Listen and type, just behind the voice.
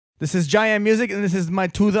This is JaianMusic, and this is my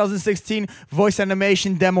 2016 voice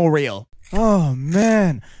animation demo reel. Oh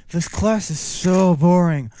man, this class is so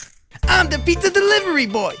boring. I'm the pizza delivery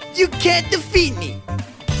boy. You can't defeat me.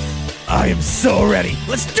 I am so ready.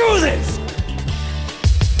 Let's do this!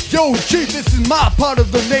 Yo, G, this is my part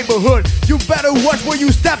of the neighborhood. You better watch where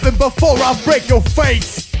you stepping before I break your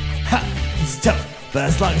face. Ha! He's tough, but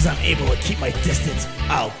as long as I'm able to keep my distance,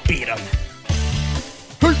 I'll beat him.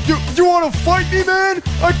 Hey, you wanna fight me, man?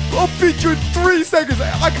 I'll beat you in 3 seconds.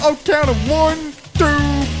 I'll count them 1, 2,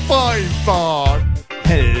 5, 5.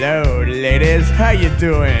 Hello, ladies. How you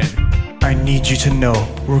doing? I need you to know,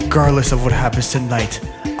 regardless of what happens tonight,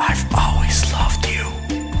 I've always loved you.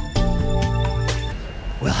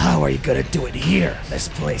 Well, how are you gonna do it here? This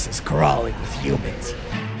place is crawling with humans.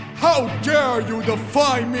 How dare you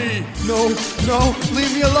defy me? No, no,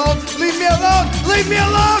 leave me alone, leave me alone, leave me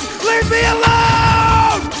alone, leave me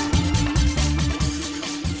alone!